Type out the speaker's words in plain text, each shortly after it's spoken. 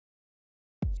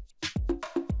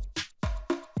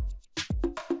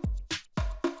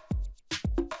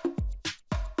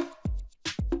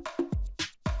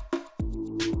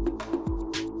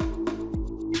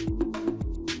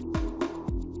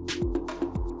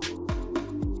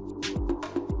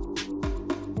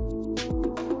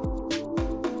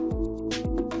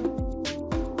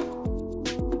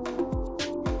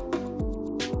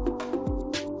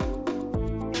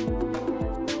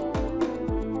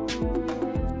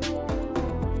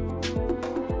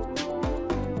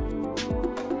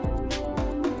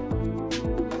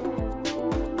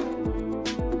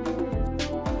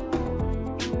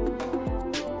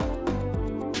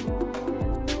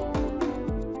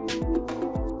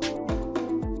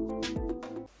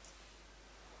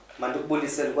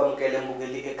Mandikubulisela kwamkele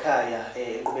mbukeli ekhaya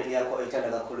enkubeli yakho oyithanda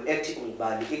kakhulu ethi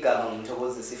Ungubani igama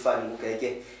Mthokozisi ifani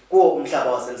Getye kuwo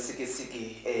umhlaba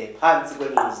waseLsikisiki phansi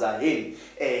kwenquza hill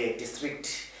district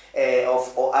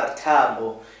of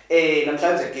Artambo.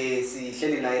 Namhlanje ke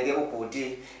sihleli naye ke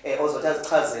ubhuti ozothi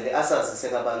azichazele asazise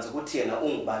kabanzi ukuthi yena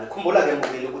ungubani. Khumbula ke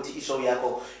mbukeli ukuthi ishow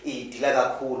yakho idila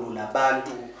kakhulu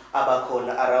nabantu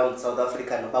abakhona around South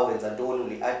Africa noba wenza ntoni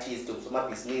uli-artist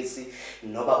usomabhizinisi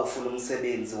noba ufuna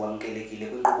umsebenzi wamkelekile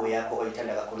kwinkqubo yakho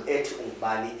oyithanda kakhulu ethi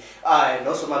Ungubani.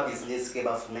 Nosomabhizinisi ke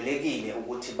bavumelekile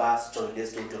ukuthi basijoyine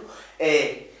le-studio.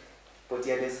 But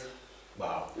Yandisa,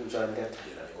 wow, unjani ke?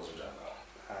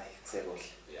 Hayi, kusekohle.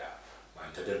 Yeah,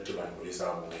 manthatha lithuba ndibulisa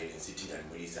ababukeli nsithi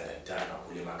ndandibulisa ndandithanda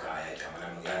kakhulu emakhaya igama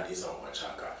lami Yandisa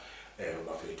Tshaka.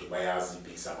 Bafethu bayazi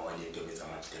ibhisa abanye intombi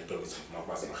zamanje intombi zifuna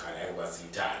ukuba semkhaya ukuba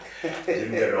siyithanda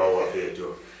ndimero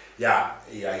bafethu.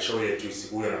 Yeah, ishow yethu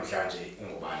isikuyo namhlanje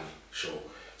Ungubani show,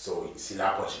 so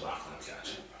silapho nje bafa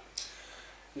namhlanje.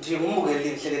 Ndimbukeli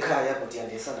inhlelo ekhaya but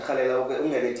Yandisa ndikhalela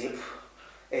ungene deep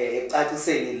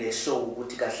ecaciseni le show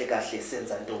ukuthi kahle kahle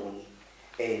senza ntoni.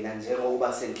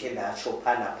 Nanjengoba sengikhe ndatsho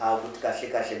phana pha ukuthi kahle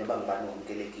kahle noba ngubani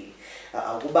wamkelekile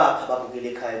akubapha ababukele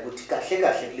ekhaya ukuthi kahle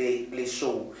kahle kule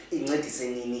show incedise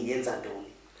nini yenza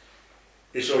ntoni.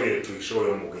 Ishow yethu ishow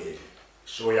yombukeli,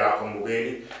 show yakho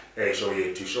mbukeli, ishow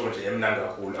yethu ishow nje emnandi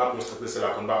kakhulu apho siqoqisela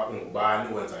khona ba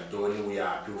ungubani wenza ntoni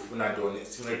uyaphi ufuna ntoni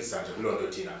sincedisa nje kuloo nto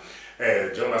thina.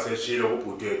 Njengoba seshilo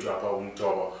ubhuti wethu apha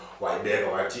uMthokozisi wayibeka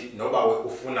wathi noba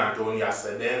ufuna ntoni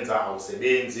uyasebenza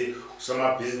awusebenzi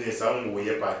usomabhizinisi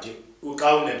awunguye but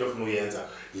xa unento ofuna uyenza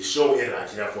yishow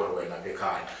erayithi na for wena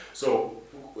ekhaya. So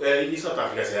iSouth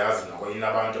Africa siyazi nako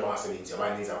inabantu abangasebenzi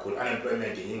abaninzi kakhulu,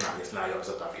 unemployment ingingqaki esinayo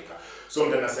eSouth Africa. So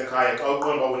mntana nasekhaya xa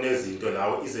uqonda unezinto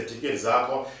nawe izetifiketi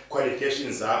zakho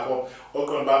qualifications zakho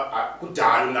oqonda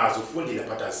kudala unazo ufundile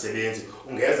but azisebenzi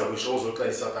ungeza kwishow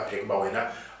zoxela iSouth Africa kuba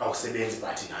wena awusebenzi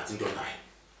but nansi into nayo.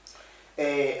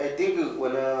 I think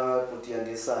when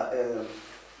Yandisa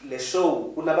le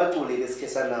show kunabaculi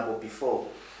lesikhe nabo before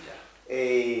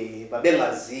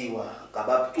babengaziwa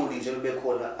ngabaculi nje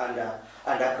bekhona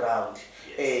underground.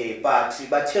 But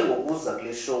bathe ngokuza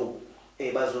kule show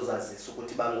bazozazisa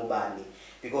ukuthi bangubani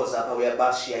because apha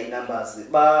uyabashiya inumbers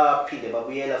baphinde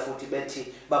babuyela futhi bethi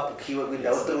babhukiwe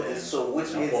kwindawo through the show,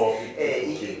 which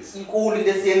means inkulu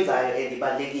into esiyenzayo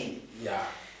endibalekile. Yeah.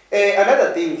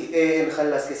 Another thing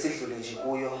engihalela sike sidlule nje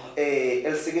kuyo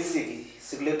eLsikisiki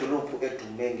sikule dolophu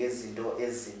edume ngezinto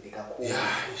ezimbi kakhulu.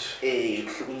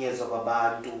 Ukuhlukunyezwa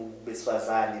kwabantu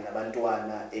besifazane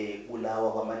nabantwana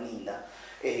kulawa kwamanina.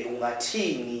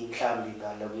 Ungathini mhlambi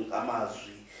ngala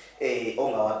amazwi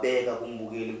ongawabeka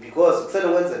kumbukeli because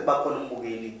kusenokwenza kuba khona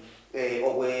umbukeli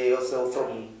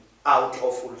from out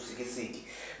of uLsikisiki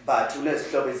but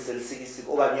unezihlobo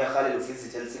eziseLsikisiki okanye uyahalela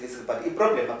uvisit eLsikisiki but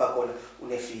iproblem apha khona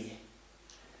unefiye.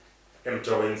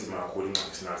 Emthokozisi enzima kakhulu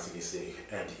ingxaki sinaLsikisiki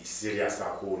and iserious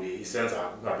kakhulu isenza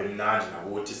kungabe mnandi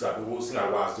nakuthi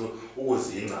singakwazi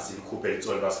ukuzingca silikhuphe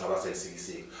itsolo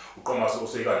basingabaseLsikisiki. Uqoma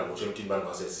useyikala ukuthi emntwini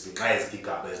bangaseLsikisiki xa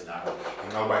ezigigaba ezinabo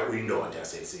ngenxa yoba uyindoda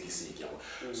yaseLsikisiki yabo.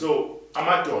 So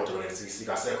amadoda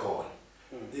waseLsikisiki asekhona.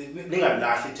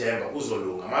 Ningalahli ithemba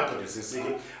uzolunga amadoda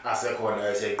eSikisiki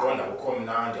asekhona siyayiqonda akukho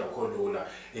mnandi akukho lula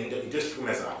into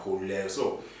esihlukumeza kakhulu leyo.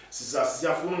 So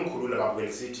siyafuna umkhulula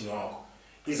babukeli sithi noko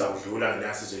izawudlula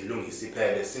ngena sizoyilungisa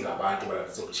iphele singabantu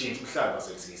balasokutshintsha uhlala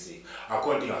baseLsikisiki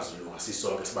akho nto ingazulunga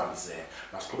sisonke sibambisene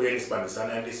masiqhubekeni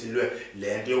sibambisana lisilwe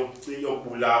lento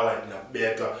yokubulawa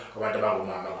nakubethwa kwabantu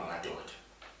abangomama ngamadoda.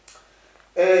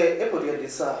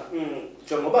 Yandisa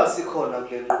njengoba sikhona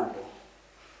kule nkqubo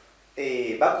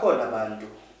bakhona abantu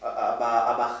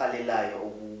abahalelayo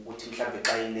ukuthi mhlambe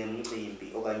xa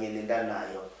inemcimbi okanye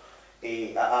nentanayo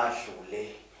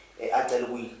adlule acela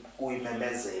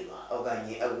kuyimemezela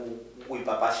okanye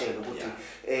kuyipapashela ukuthi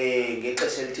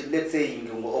ngexesha elithi let's say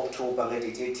ngo-October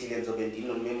ngedate ethile ngizobe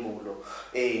ndinomembulo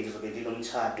ndizobe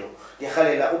ndinomtshado.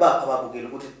 Ndiyahalela ubapha ababukeli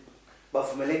ukuthi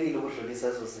bavumelekile ukudlulisa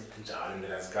ezo zinto njalo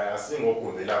mina sikhaya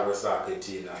singogumbela kwesakhe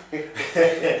thina.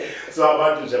 So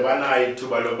abantu nje banayo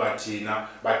ithuba loba thina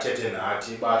bathethe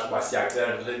nathi bathi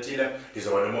basiyacela ngethile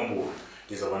ndizoba nomembulo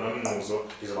ndizoba nomnquzo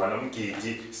ndizoba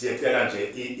nomgidi siyecela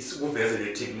nje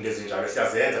isikuvezele TV into ezinjalo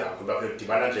siyazenza kakhulu bafethu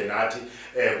dibana nje nathi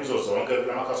kuzo zonke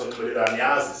kulamakhasi oxolelana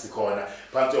yazi sikhona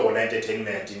phansi yona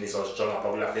entertainment nizojonga apha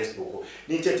kula Facebook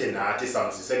nithethe nathi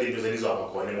samzisele into zenizwaba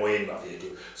khona emoyeni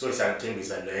bafethu. So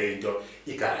siyanithembisa leyo into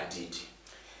i-guaranteed.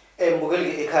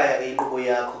 Mbukeli ekhaya inkqubo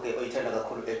yakho ke oyithanda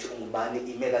kakhulu ethi Ungubani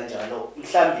ime kanjalo.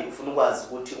 Mhlambi ufuna ukwazi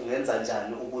ukuthi ungenza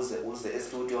njani ukuze uze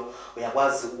e-studio.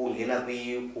 Uyakwazi ukungena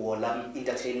kwi-Wolam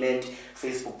Entertainment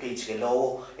Facebook page ke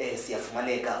lowo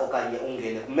siyafumaneka, okanye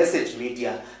ungene ku-message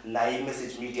media, nayo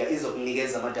i-message media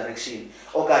izokunikeza ama-direction,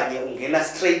 okanye ungena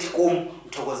straight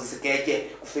Mthokozisi Getye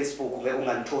ku-Facebook ngeke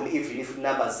ungangitholi, even if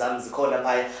numbers zami zikhona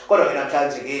phaya. Kodwa ke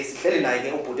namhlanje ke sihleli naye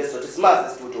ke ubhuti esizothi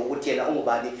simazi e-studio ukuthi yena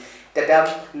Ungubani.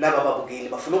 Tata naba babukeli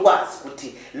bafuna ukwazi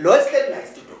ukuthi lo esihleli naye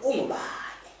e-studio Ungubani.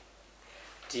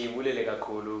 Ndibulele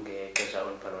kakhulu ngexesha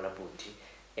oniphalona bhuti.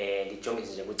 Ndijongile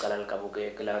nje kwicala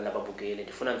lababukeli,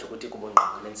 ndifuna nje ukuthi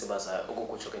kubongqongqo nentsibaza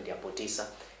ukukutsho ke ndiyabhotisa.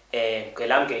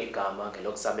 Ngelam ke igama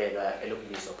ngelokusabelwa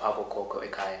elokubizwa phaa kokhokho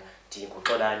ekhaya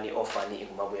ndinguXolani ofani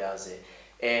ingumabuyaze.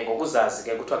 Ngokuzazi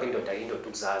ke kuthiwa ke indoda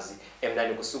ukuzazi, mna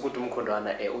ndikusuka ukuthi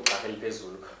umkhondwana ugxarha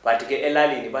eliphezulu, but ke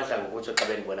elalini badla ngokutsho xa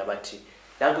benibona bathi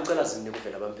nanku ucela zimni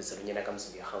kuvela bambizela unyana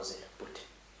kaMzimbi yarhawuzela bhuti.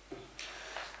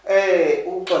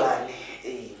 uXolani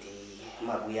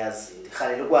mabuyazi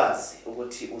ndikhalela ukwazi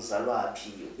ukuthi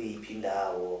uzalwaphi, ukuyiphi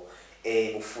indawo,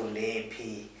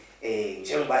 ufundephi,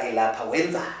 njengoba elapha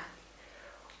wenzani.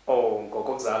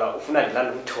 Ngokuzalwa ufuna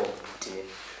ndilanda umthombo bhuti.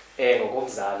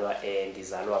 Ngokuzalwa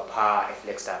ndizalwa phaa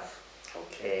eFlagstaff.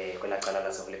 Okay. Kwelacala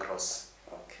laseHoly Cross.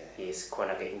 Okay. Yes,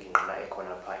 khona ke ingingqina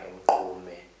ekhona phaa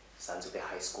eMgqume Sanzuke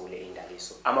High School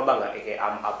eIndaliso. Amabanga ke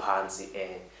aphansi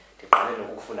ndiqale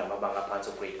nokufunda amabanga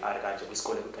aphansi grade R kanje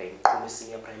kwisikole kuthiwa yiMgqume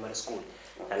Senior Primary School.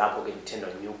 Nalapho ke ndithe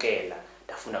ndonyukela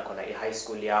ndafunda khona i-high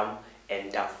school yam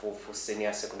eNtafufu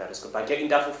Senior Secondary School. But ke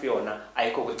iNtafufu yona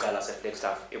ayikho kwicala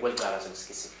laseFlagstaff, ikwelicala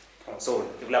laseMsikisi. So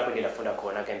ikulapho ndafunda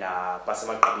khona ke ndapasa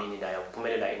emagqabini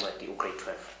ndayakuphumelela incwadi ugrade 12.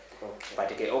 Okay.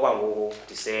 But ke okwangoku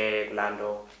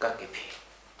ndisekulando kaGepye.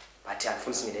 But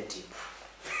andifuni singene deep.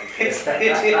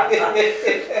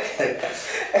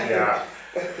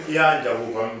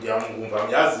 Ndiyamva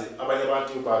yazi abanye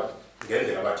abantu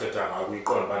ngendlela abathetha ngayo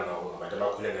kuyiqonda banawo ngabantu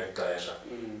abakhule ngexesha.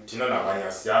 Thina nabanye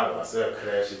asiyanga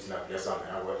base-crash thina blessa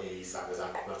ngabo eyisambe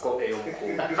zaqhuba Kobe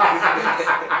yomkhulu.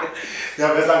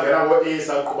 Yabe sangena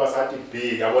ko-saqhuba sathi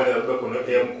B, yabona kube khona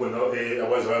emkhulu no-A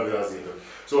abaziwayo beyazinto.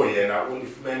 So yena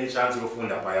undifumene ichance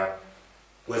yofunda phaya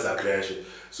kweza crash.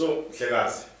 So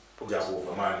mhlekazi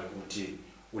ndiyakuva mani ukuthi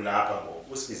ulapha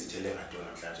ngoku usibizithele ngantoni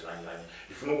namhlanje kanye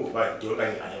ndifuna ukuba yintoni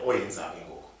kanye oyenzayo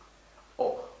ngoku.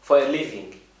 For a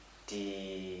living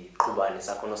ndiqhuba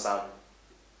nesakhono sam,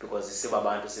 because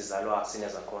sibabantu sizalwa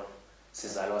sinezakhono,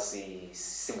 sizalwa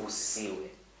sibusisiwe,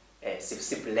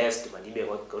 si-blessed mandibe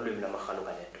ngolwimi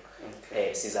lamaRhaluka lento.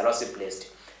 Sizalwa si-blessed.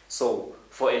 So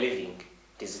for a living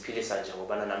ndiziphilisa nje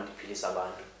ngobana nam ndiphilisa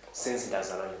abantu since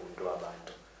ndazalwa ndingumuntu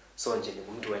wabantu. So nje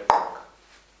ndingumuntu weqonga.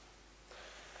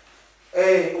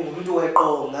 Ungumuntu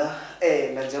weqonga,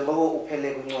 nanjengoba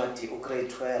uphele kwincwadi ugrade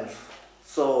 12.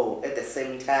 So at the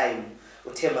same time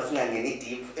uthe masingangeni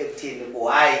deep ekuthini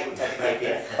why uthathe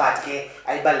Getye, but ke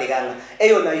ayibalekanga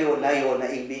eyona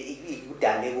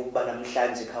ikudale ukuba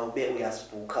namhlanje khawube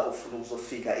uyasibhuka ufuna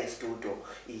ukuzofika e-studio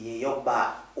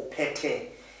yokuba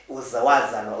uphethe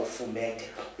uzawazalwa ufumete.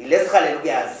 Ilesihalela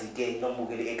ukuyazi ke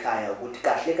nombukeli ekhaya ukuthi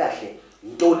kahle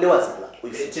intoni lewazala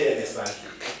uyithele sandla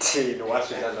thina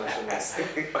washidlaza mshonisa.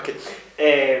 Okay.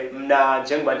 Mna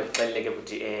njengoba ndixelele ke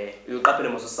ukuthi uyoqaphela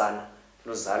mososana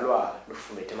luzalwa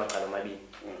lufumete amacala amabini.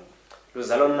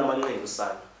 Luzalwa lunamanqindi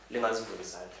usana lingazivuli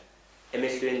izandla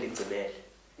emehlweni ligcibele.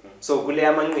 So kule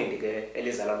amanqindi ke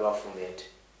elizalwa lwafumete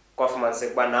kwafumanise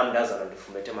kuba nami ndazalwa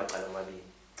ndifumete amacala amabini.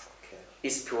 Okay.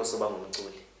 Isiphiwo soba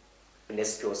ngumculi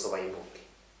nesiphiwo soba yimbongi.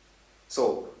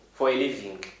 So for a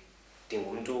living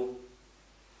ndingumuntu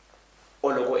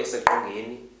oloko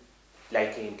eseqongeni,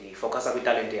 like ndifocusa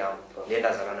kwitalente yam le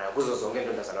ndazalwa nayo kuzo zonke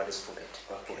into ndazalwa lesifumete.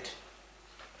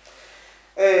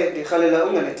 Ndikhalela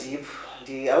ungene deep,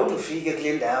 awuzufike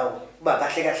kule ndawo uba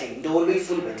kahle intoni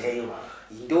uyifundibetheyo,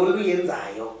 intoni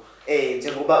uyenzayo,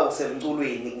 njengoba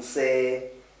usemculweni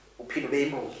uphinde ube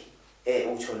yimbongi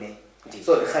utshone.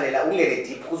 So ndikhalela ungene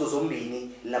deep kuzo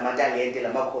zombini lamatalente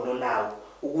lamakhono nawo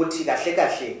ukuthi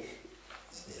kahle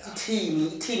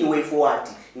ithini way forward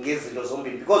ngezinto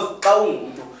zombini, because xa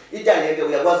ungumuntu italente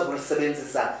uyakwazi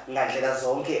ukulisebenzisa ngandlela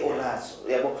zonke onazo,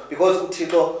 yabo, because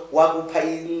uThixo wakupha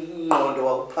ingqondo,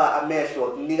 wakupha amehlo,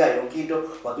 wakunika yonke into,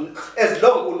 as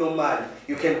long unomali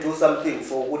you can do something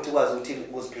for ukuthi ukwazi ukuthi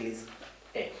ukuziphilisa.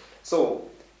 So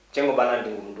njengoba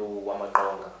ndingumuntu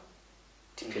wamaqonga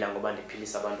ndiphila ngoba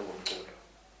ndiphilisa abantu ngomculo,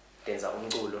 ndenza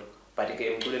umculo, but ke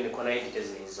emculweni khona izinto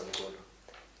ezininzi zomculo.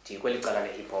 Ndikweli cala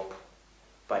le-hip hop,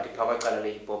 but phakakwicala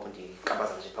le-hip hop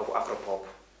ndiqabaza nje phaa ku-afro pop.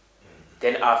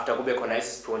 Then after kube khona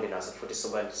isiphiwo ndinaso futhi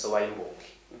soba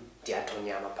yimbongi,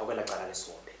 ndiyathonyama phaa kwelaa cala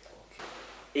lesiwombe.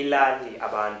 ilali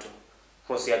abantu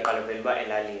mose uyaqala vele ba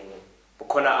elalini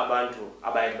kukhona abantu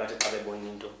abaye bathi xa bebona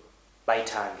into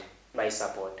bayithande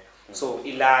bayisupport so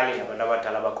ilali nabantu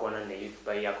abadala bakhona neyouth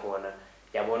bayakhona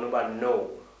yabona uba no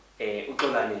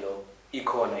uxolani lo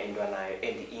ikhona into nayo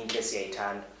and inhle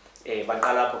siyayithanda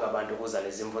baqala apho abantu ukuza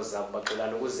lezimvo zabo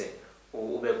baxolana ukuze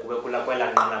ube kula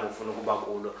kwelanqana ufuna ukuba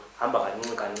kulo hamba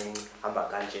kancinci kancinci hamba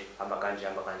kanje hamba kanje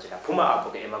hamba kanje laphuma apho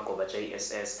ke emagoba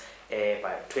JSS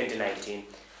by 2019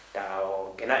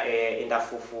 dawo ngena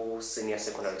Indafufu Senior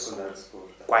Secondary School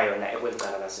kwayona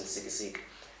ekwelicala lasesikisiki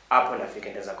apho ndafika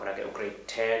ndenza khona ke grade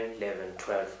 10 11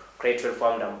 12 grade 12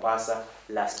 wam ndampasa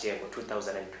last year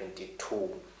ngo-2022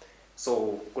 so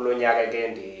kulonyaka ke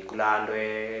ndikulanto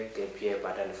Getye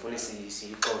but andifuni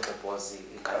siyixoxe because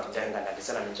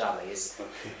ngandisana nentshaba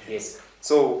yes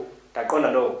so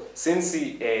ndaqonda no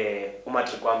since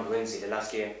umatric wam ndiwenzile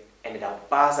last year and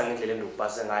ndawupasa ngendlela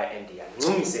endiwupase ngayo and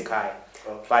yancumise ekhaya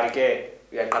but ke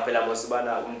uyaqaphela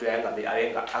mosibana umuntu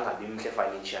angabi mhle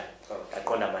financial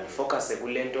ndaqonda mandifocuse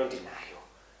kule nto ndinayo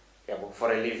yabo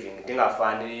for a living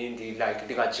ndingafani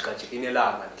ndingajika-jika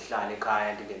inelanga ndihlale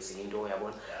ekhaya ndingenzi into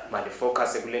yabona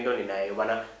mandifocuse kule nto ndinayo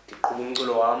yobana ndiqhuba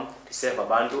umculo wam ndiseva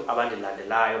abantu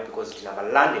abandilandelayo because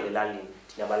ndinabalandeli elalini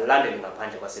ndinabalandeli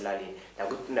ngaphandle kwaselalini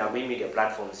nakwi-media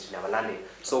platforms ndinabalandeli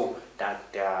so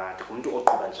ndingumntu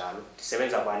oqhuba njalo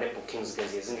ndisebenza kwane-bookings ke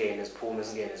ziye zingene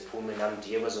ziphume nam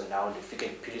ndiye kwezo ndawo ndifike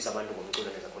ndiphilise abantu ngomculo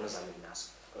nezakhono zam endinazo.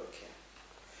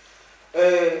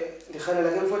 Ndikhalela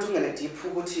ke mfowethu ungene deep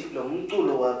ukuthi lo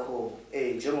mculo wakho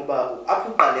njengoba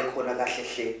apho uqale khona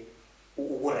kahlehle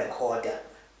ukurekhoda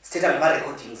sithetha ngama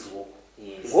recordings woko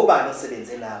ngobani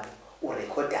osebenze nabo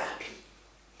urekhoda phi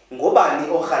ngobani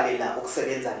ohalela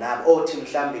ukusebenza nabo othi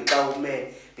mhlambi xa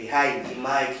ume behind the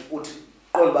mic uthi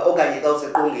qonba okanye xa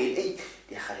useqongeni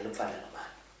ndiyahalela ukufana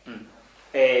nobani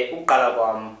ukuqala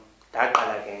kwam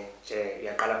ndaqala ke nje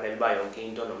uyaqala phela uba yonke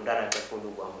into nomntana xa efunda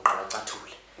ukwam uqala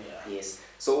cathule. Yes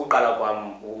so uqala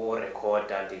kwam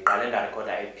urekhoda ndiqale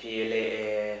ndarekhoda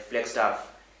iphile Flagstaff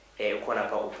ukhona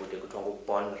pha ubhuti kuthiwa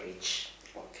nguBorn Rich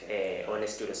one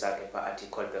studio sakhe pha athi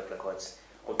Callback Records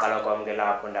uqala kwam ke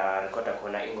lapho ndarekhoda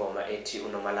khona ingoma ethi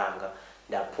uNomalanga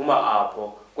ndaphuma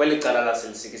apho kwelicala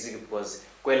lasesikisiki because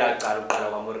kwelaqala uqala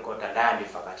kwam urekhoda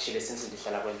ndandivakatshile since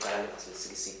ndihlala kwelicala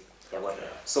lasesikisiki yabona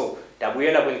so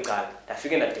ndabuyela kwelicala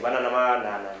ndafike ndadibana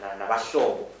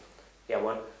nabahlobo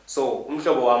yabona so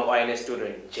umhlobo wami wayene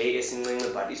student nje esincinci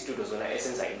but istudio zona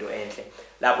esenza into enhle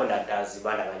lapho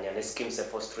ndadazibandakanya nescheme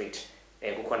se4 Street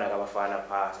kukhona kabafana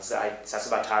pha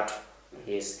sasibathathu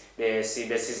yes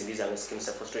besizibiza ngescheme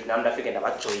se4 Street nami ndafike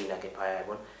ndabajoyina ke phaya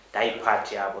yabona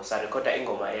ndayiphathi yabo sarekhoda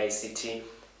ingoma eyayisithi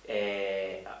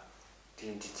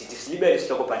ndisilibele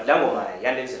isihloko but la ngoma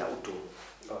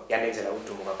yandenzela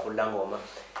udumo kakhulu la ngoma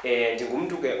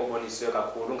ndingumntu ke oboniswe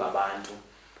kakhulu ngabantu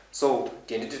so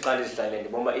ndithi xa ndizihlale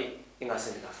ndibomba ingase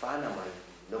ndingafana manje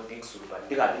no Big Zulu but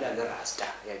ndingabi nale-rasta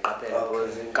uyaqaphela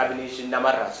because combination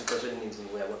nama-rasta ixesha elininzi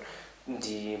uyabona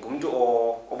ndingumntu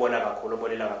obona kakhulu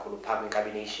obolela kakhulu phaa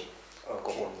kwi-combination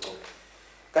ngokomculo.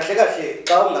 Kahle kahle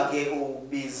xa ungake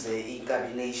ubize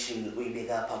i-combination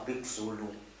uyibeka apha Big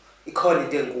Zulu ikhona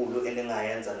into enkulu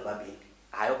eningayenza nobabili.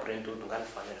 Hayi uBrent uthi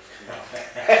ungandifanele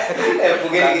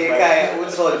bukeli ekhaya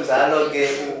uthole njalo ke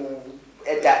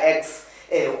X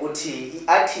ukuthi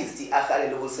i-artist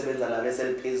ahalele ukusebenza nalo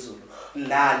eseliphezulu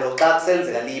nalo xa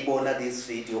kusenzeka liyibona this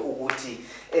video ukuthi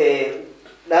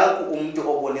naku umuntu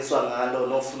oboniswa ngalo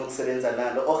nofuna ukusebenza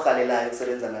nalo ohalelayo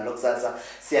ukusebenza nalo kusasa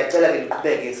siyacela ke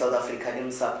niqhubeke South Africa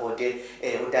nimsupporte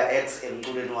uX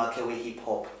emculweni wakhe we-hip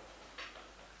hop.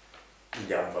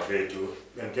 Ngiyamva bethu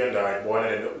bengike ndayibona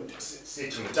lento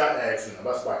sithi X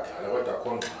nabasibadala kodwa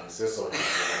khonqani sesona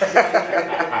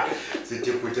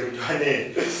sithi phuthe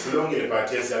mntwaneni kulungile but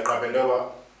siyaqaphela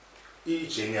ngoba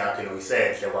ijeni yakhe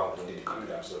noyisenhle kwangumuntu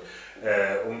ndiqaphela so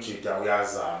umjida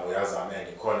uyazama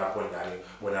and khona apho ndani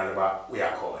bonana ba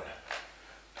uyakhona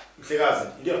mhlekazi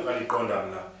into engifuna iqonda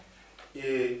mina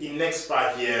in next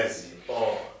 5 years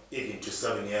or even to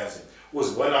 7 years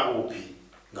uzibona uphi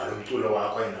ngalo mculo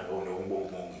wakho ayinalo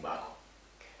nokubonga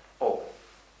bakho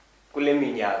kule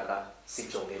minyaka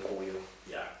sijonge kuyo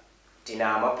yeah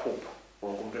dina amaphupho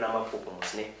wonke umuntu unamaphupho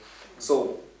mosine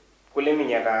so kule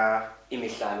minyaka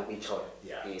imihlanu kuyithola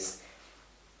yes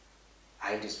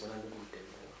hayi ndisibona kude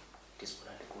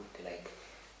like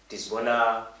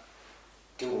ndisibona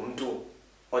ndingumuntu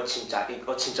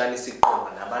otshintshana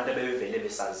isiqonga nabantu abebevele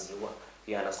besaziwa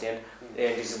you understand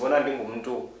ndisibona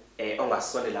ndingumuntu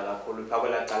ongasondela kakhulu pha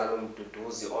kwelacala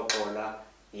lomduduzi oxola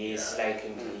yes like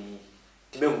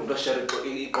ndibe ngumuntu oshare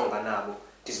iqonga nabo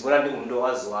ndisibona ndingumuntu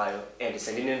owaziwayo and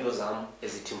sendinento zam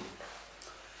ezithi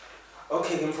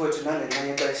Okay ngimfowethu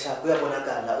nangenye ixesha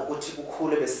kuyabonakala ukuthi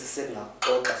kukhule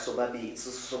besisengaxoxa sobabili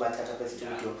sobathatha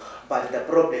bestudio but the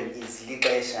problem is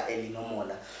lixesha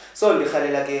elinomola so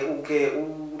ndikhalela ke uke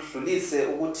udlulise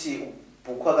ukuthi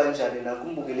ubhukwa kanjani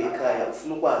nakumbukele ekhaya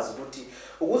ufuna ukwazi ukuthi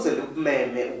ukuze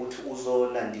likumeme ukuthi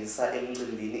uzonandisa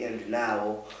emcimbini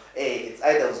endinawo it's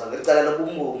either uza ngecala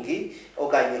lobumbongi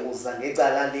okanye uza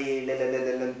ngecala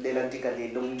lelantika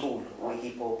lomculo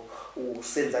we-hip hop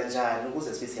usenza njani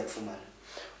ukuze sibe siyakufumana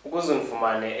ukuze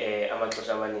ngifumane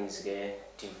amaxesha amaninzi ke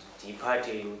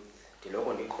ndiyiphathe youth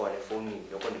ndiloko ndikhona efonini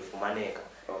lokho ndifumaneka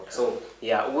so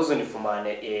yeah ukuze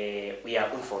ndifumane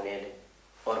uyakundifonele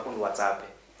or WhatsApp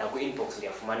naku-inbox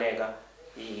ndiyafumaneka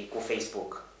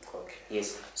ku-Facebook. Okay.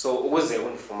 Yes. So ukuze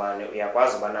undifumane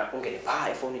uyakwazi ubana ungene phaa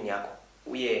efonini yakho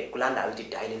uye kulandayo uthi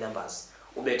dial numbers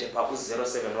ubethe phaa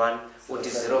ku-071 uthi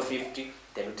 050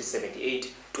 then uthi 78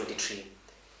 23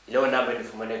 leyo number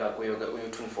ndifumaneka kuyo ke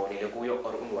uyothi undifonele kuyo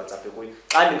or undiWhatsApp kuyo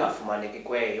xa ndingafumaneki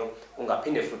kweyo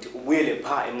ungaphinde futhi ubuyele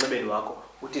phaa emnxebeni wakho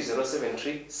uthi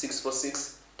 073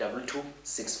 646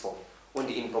 2264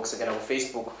 undi inbox ke na ku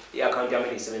Facebook iaccount yami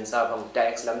ndiyisebenzisa apha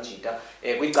nguTax Lamjita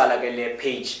kwicala ke le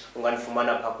page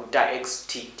unganifumana pha kuTax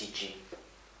TDG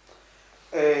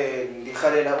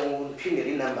ndikhalela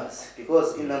ungiphindele i-numbers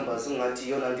because i-numbers ungathi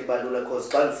yona nto ibalula cause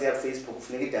xa ndisiya Facebook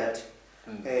kufuneka idatha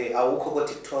awukho ko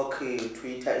TikTok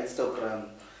Twitter Instagram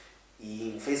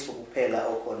Facebook kuphela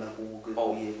okhona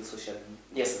kuye ku-social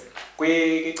media. Yes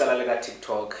kwicala lika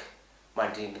TikTok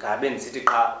manje ngabe ndisithi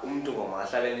xa umuntu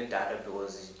ngomahlalela idatha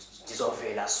because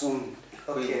ndizovela soon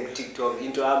TikTok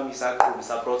into yami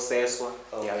isaqhubisa processwa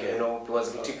you know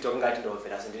because TikTok ngathi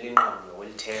ndovela sendilinqamo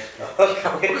nolithetha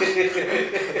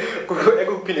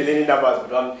ekuphindeleni numbers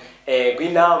but wami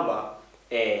kwi-number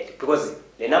because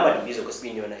le number ndibizo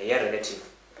kwesibini yona relative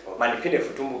mandiphinde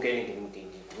futhi umbukeli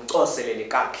ndimcoselele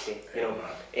kakuhle you know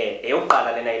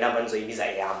eyokuqala lena inumber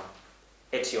ndizoyibiza eyami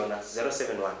ethi yona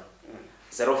 071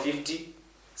 050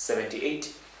 78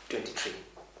 23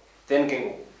 then ke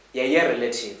ngoku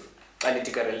relative xa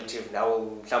ndithi ke relative nawe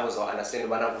mhlawumbe uzo-understand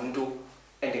ubana umuntu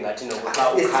endingathi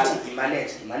nokuxa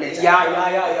manager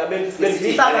ya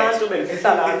benifihla lanto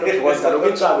because kaloku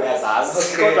intshago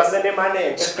yazazi kodwa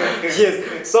sene-manager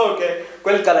yes so ke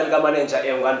kweli cala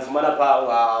likamanager ungandifumana phaa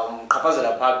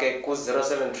ungamqhaphazela phaa ke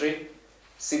ku-073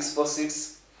 646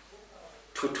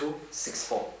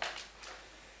 2264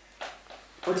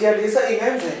 But Yandisa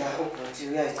ingenzeka ukuthi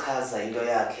uyayichaza into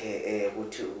yakhe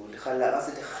ukuthi ulikhala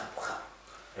asithi khapha.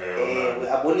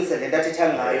 Abonise le nto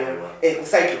athetha ngayo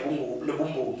kusayide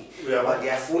lobumbongi.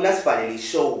 Ndiyafuna sibhalele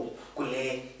ishow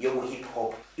kule yoku hip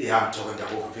hop. Mthokozisi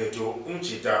ndakuvuphethu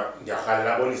umjita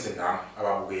ndiyarhalela abonise nam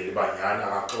ababukeli banyana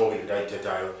akaxoki le nto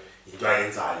ayithethayo into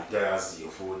ayenzayo into ayaziyo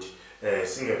futhi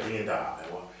singephi indaba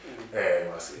yabo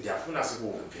ndiyafuna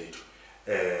sikuve mfethu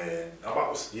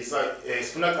aba usibisa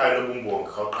sifuna qala lobumbongi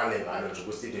khawuqale ngalo nje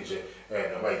ukusithi nje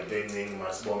noba into encinci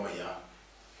masiboma ya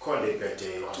khona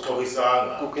iphethe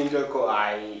waxokisanga kukho into ekho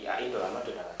hayi indoda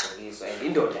amadoda akaxokiswa and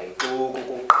indoda ikuku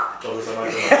kuxokisa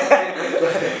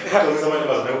abantu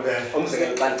bazonekuphela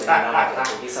umzekelo xa ndicela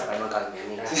ndaxokisa by makazi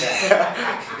nemithi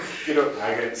you know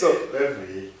so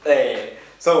every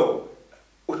so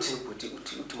uthi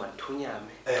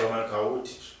mathunyame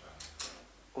makhawuthi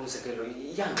umzekelo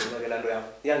iyangqinakela nto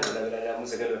yam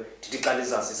umzekelo ndithi xa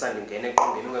lizasisa ndingene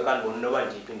eqongeni ungekandiboni noba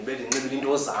ndiphi ndibe ndinxibile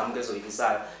into zam ke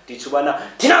zoyibisayo nditsho ubana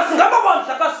thina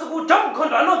singababandla kasikude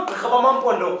umkhondwana oogqirha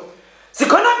bamampondo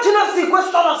sikhona thina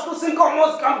sikwesihlala silusa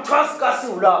iinkomo zikamthwasi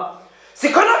kasiwula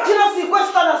sikhona thina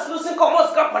sikwesihlala silusa iinkomo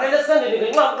zikabhalele esendeni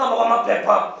ngenxa yokuqamba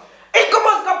kwamaphepha iinkomo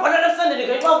zikabhalele esendeni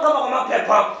ngenxa yokuqamba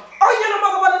kwamaphepha oyena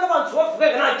makabalele bantu wavuke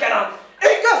ngenatyana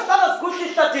ikasihlala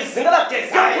sikuhlisha thi zingalade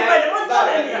zikaphumele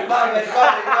emantaleni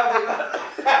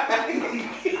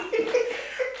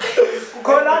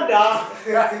khona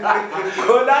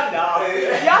ndawo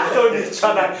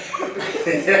yahlonitshana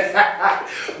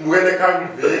mbukele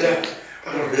khangivele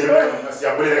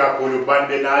siyabulela kakhulu kubantu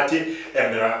benathi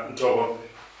Mthoko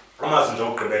amazi nje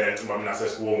okugqibela ncimba mina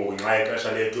sesiwongo kunxa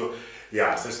ixesha lethu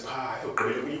ya sesiphaya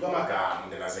ugqibele kunyuka amagama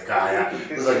ngenasekhaya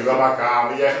uzonyuka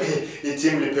amagama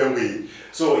i-team liphengwini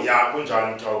so ya kunjalo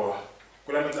Mthoko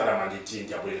kula mitsala mandithi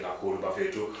ndiyabulela kakhulu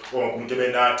bafethu wonke umuntu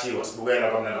benathi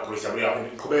wasibukela kamnandi kakhulu siyabulela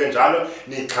niqhubeke njalo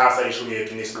nixhasa ishow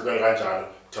yethu nisibukela kanjalo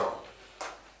Mthoko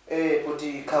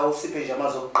buti khawusiphe nje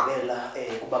amazwi okugqibela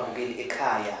kubabukeli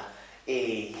ekhaya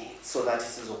so that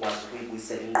sizokwazi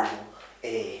ukuyibuyisela inqubo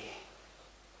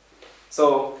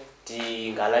so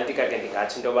ndingalanti kade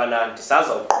ndingathi into yobana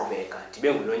ndisazawuqhubeka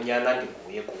ndibe ngulonyana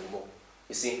ndinguye kubo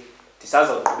you see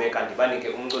ndisazawuqhubeka ndibanike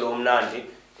umculo omnandi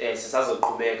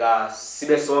sisazoqhubeka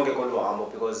sibe sonke kolu hambo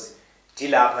because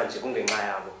dilapha nje kungenxa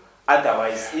yabo.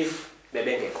 Otherwise if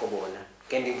bebengekho bona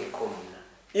ke ndingekho mna.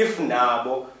 If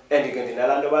nabo andike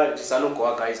ndinalanto bathi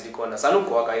sanugowa guys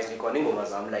likhona ingoma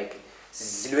zami like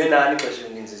zilwe nani ixesha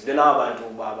elininzi zilwe nabantu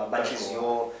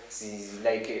batliziyo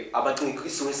like abacinga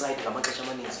i-suicide ngamaxesha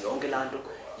amaninzi yonke lanto.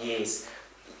 Yes,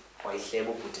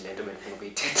 wayihleba ubhuti lento bendifuna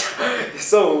ukuyithetha.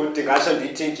 So ndingasho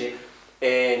ndithi nje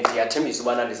ndiyathembisa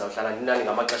ubana ndizawuhlala ndinani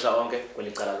ngamaxesha onke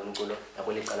kweli cala lomculo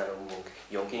nakweli cala lombongi.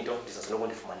 Yonke into ndizasoloko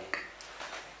ndifumaneka.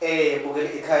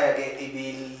 Bukeli ikhaya ke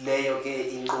ibileyo ke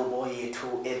inqubo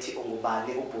yethu ethi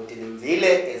ungubani ubhuti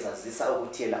nimvile ezazisa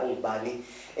ukuthi yena ungubani.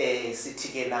 Sithi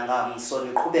ke nangamso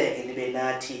niqhubeke nibe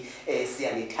nathi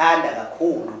siyalithanda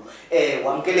kakhulu.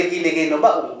 Wamkelekile ke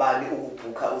noba ungubani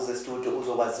ukubhuka uze studio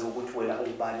uzokwazi ukuthi wena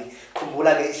ungubani.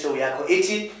 Khumbula ke ishow yakho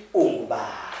ethi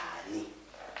Ungubani.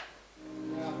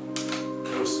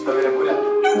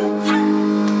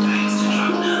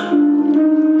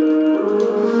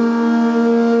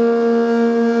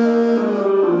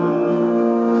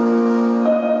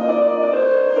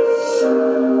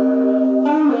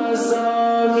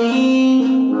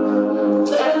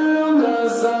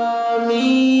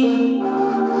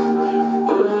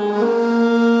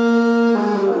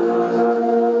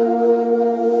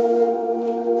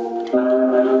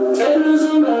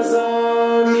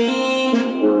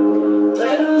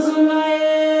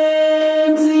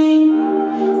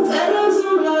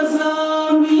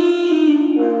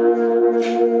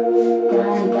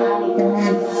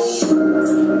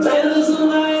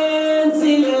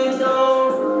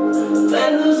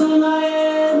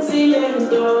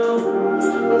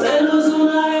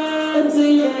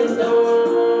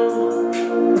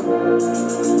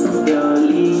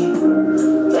 Darling